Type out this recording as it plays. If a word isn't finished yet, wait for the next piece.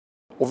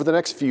Over the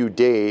next few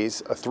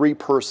days, a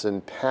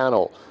three-person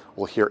panel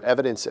will hear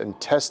evidence and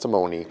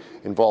testimony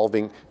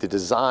involving the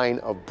design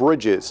of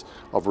bridges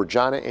of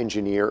Regina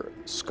engineer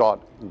Scott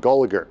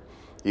Gullacher.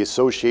 The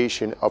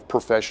Association of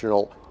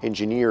Professional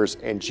Engineers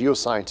and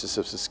Geoscientists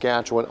of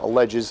Saskatchewan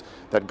alleges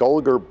that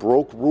Gullacher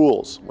broke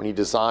rules when he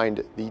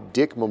designed the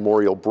Dyck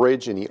Memorial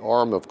Bridge in the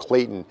arm of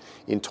Clayton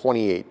in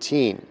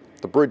 2018.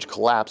 The bridge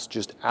collapsed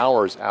just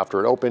hours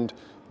after it opened.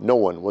 No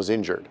one was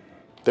injured.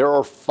 There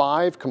are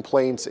 5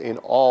 complaints in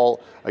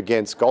all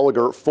against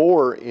Gullacher.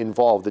 4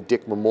 involve the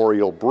Dyck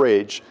Memorial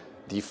Bridge.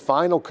 The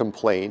final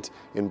complaint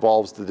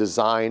involves the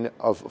design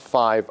of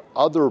 5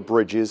 other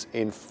bridges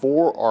in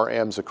 4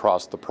 RMs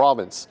across the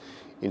province.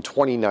 In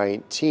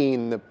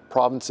 2019, the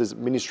province's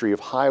Ministry of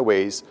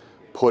Highways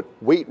put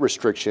weight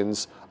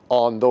restrictions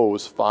on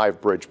those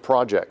 5 bridge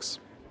projects.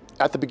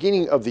 At the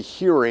beginning of the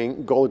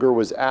hearing, Gullacher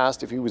was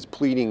asked if he was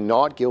pleading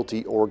not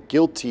guilty or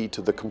guilty to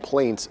the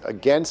complaints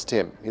against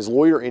him. His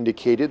lawyer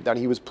indicated that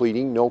he was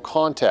pleading no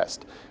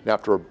contest. And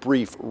after a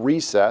brief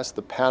recess,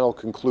 the panel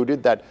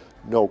concluded that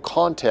no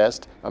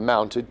contest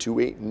amounted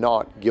to a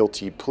not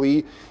guilty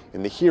plea,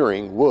 and the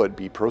hearing would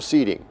be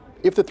proceeding.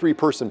 If the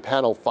 3-person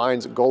panel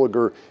finds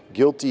Gullacher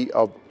guilty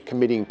of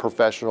committing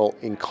professional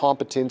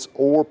incompetence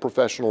or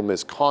professional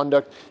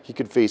misconduct, he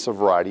could face a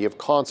variety of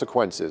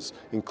consequences,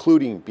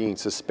 including being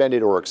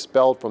suspended or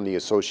expelled from the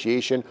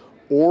association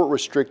or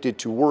restricted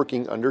to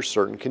working under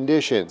certain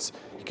conditions.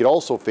 He could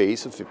also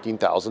face a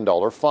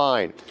 $15,000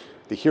 fine.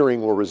 The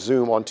hearing will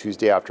resume on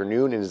Tuesday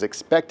afternoon and is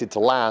expected to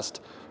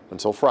last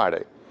until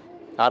Friday.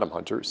 Adam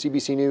Hunter,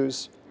 CBC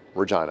News,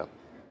 Regina.